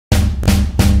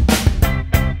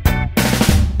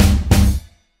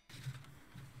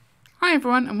Hi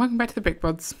everyone and welcome back to the Brick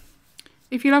Pods.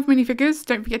 If you love minifigures,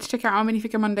 don't forget to check out our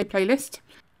Minifigure Monday playlist.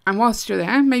 And whilst you're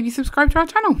there, maybe subscribe to our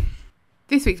channel.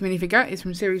 This week's minifigure is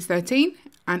from series 13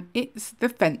 and it's the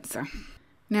Fencer.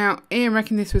 Now, Ian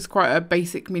reckoned this was quite a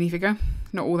basic minifigure,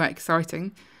 not all that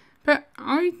exciting. But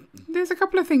there's a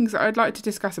couple of things that I'd like to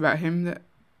discuss about him that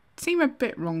seem a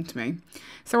bit wrong to me.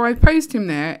 So I've posted him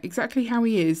there exactly how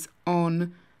he is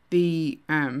on the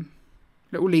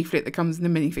little leaflet that comes in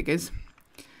the minifigures.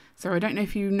 So I don't know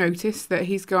if you noticed that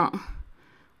he's got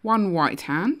one white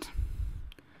hand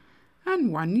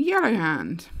and one yellow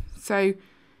hand. So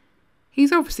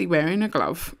he's obviously wearing a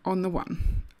glove on the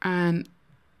one. And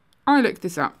I looked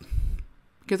this up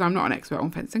because I'm not an expert on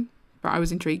fencing, but I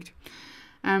was intrigued.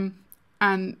 And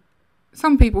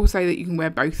some people say that you can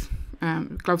wear both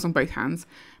gloves on both hands,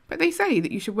 but they say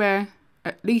that you should wear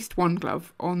at least one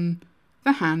glove on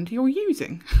the hand you're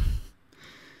using.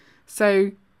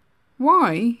 So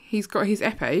why he's got his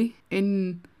épée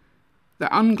in the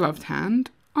ungloved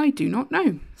hand, I do not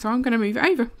know. So I'm going to move it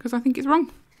over because I think it's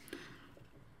wrong.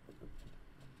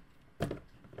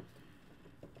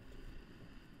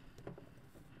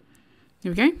 Here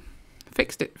we go.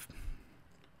 Fixed it.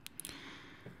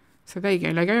 So there you go,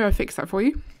 Lego. I fixed that for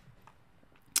you.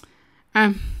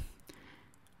 I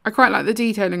quite like the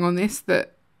detailing on this,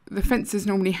 that the fencers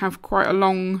normally have quite a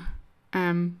long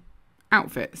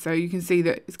outfit. So you can see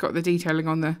that it's got the detailing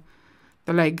on the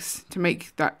legs to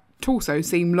make that torso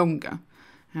seem longer.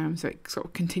 So it sort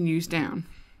of continues down,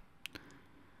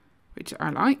 which I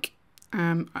like.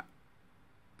 The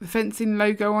fencing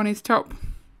logo on his top, a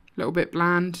little bit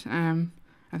bland.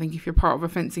 I think if you're part of a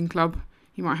fencing club,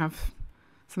 you might have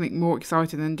something more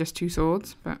exciting than just two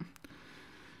swords. But,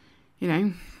 you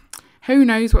know, who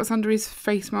knows what's under his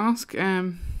face mask,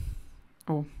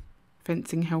 or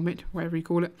fencing helmet, whatever you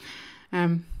call it.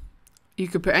 You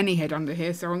could put any head under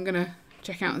here, so I'm going to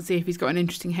check out and see if he's got an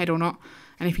interesting head or not.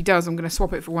 And if he does, I'm going to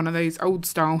swap it for one of those old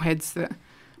style heads that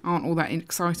aren't all that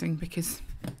exciting, because,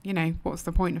 you know, what's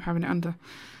the point of having it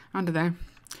under there?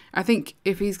 I think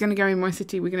if he's going to go in my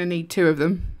city, we're going to need two of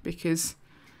them, because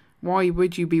why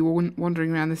would you be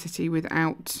wandering around the city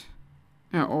without,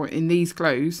 or in these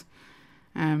clothes,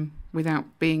 without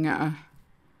being at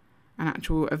an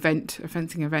actual event, a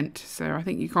fencing event? So I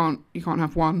think you can't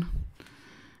have one.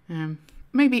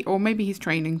 Maybe he's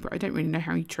training, but I don't really know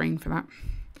how he trained for that.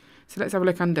 So let's have a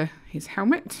look under his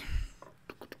helmet.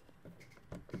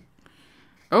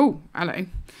 Oh, hello.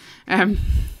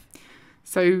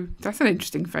 So that's an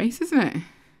interesting face, isn't it?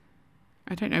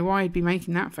 I don't know why he'd be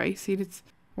making that face. He did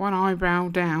one eyebrow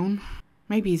down.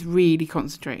 Maybe he's really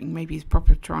concentrating. Maybe he's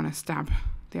proper trying to stab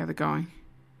the other guy.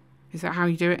 Is that how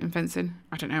you do it in fencing?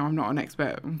 I don't know. I'm not an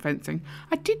expert on fencing.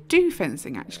 I did do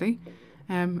fencing, actually,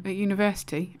 at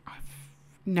university.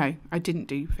 No, I didn't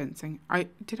do fencing.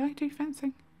 Did I do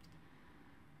fencing?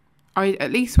 I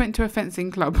at least went to a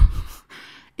fencing club.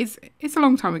 It's a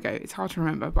long time ago. It's hard to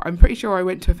remember, but I'm pretty sure I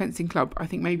went to a fencing club. I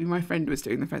think maybe my friend was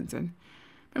doing the fencing,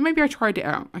 but maybe I tried it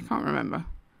out. I can't remember.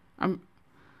 I'm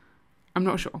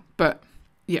not sure, but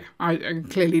yeah, I'm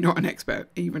clearly not an expert,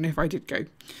 even if I did go.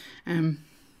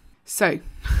 So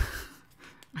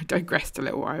I digressed a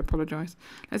little. I apologise.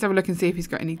 Let's have a look and see if he's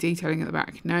got any detailing at the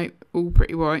back. No, all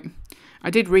pretty white. I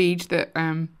did read that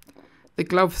the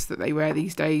gloves that they wear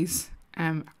these days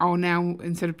are now,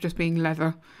 instead of just being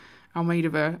leather, are made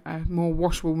of a more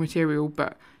washable material,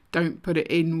 but don't put it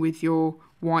in with your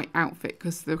white outfit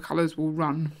because the colours will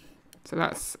run. So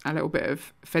that's a little bit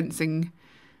of fencing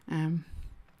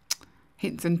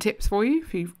hints and tips for you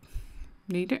if you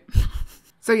need it.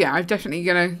 So yeah, I'm definitely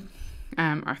going to,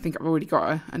 I think I've already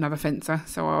got another fencer,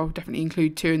 so I'll definitely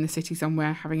include two in the city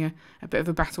somewhere having a bit of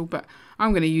a battle, but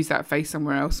I'm going to use that face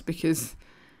somewhere else because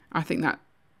I think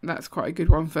that's quite a good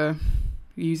one for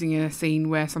using in a scene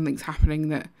where something's happening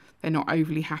that they're not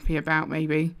overly happy about,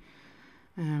 maybe.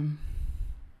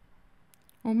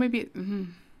 Or maybe,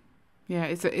 yeah,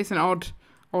 it's an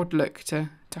odd look to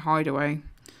hide away.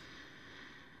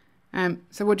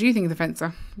 So what do you think of the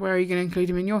fencer? Where are you going to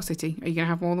include him in your city? Are you going to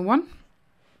have more than one?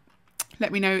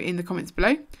 Let me know in the comments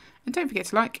below. And don't forget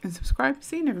to like and subscribe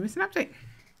so you never miss an update.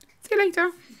 See you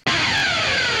later.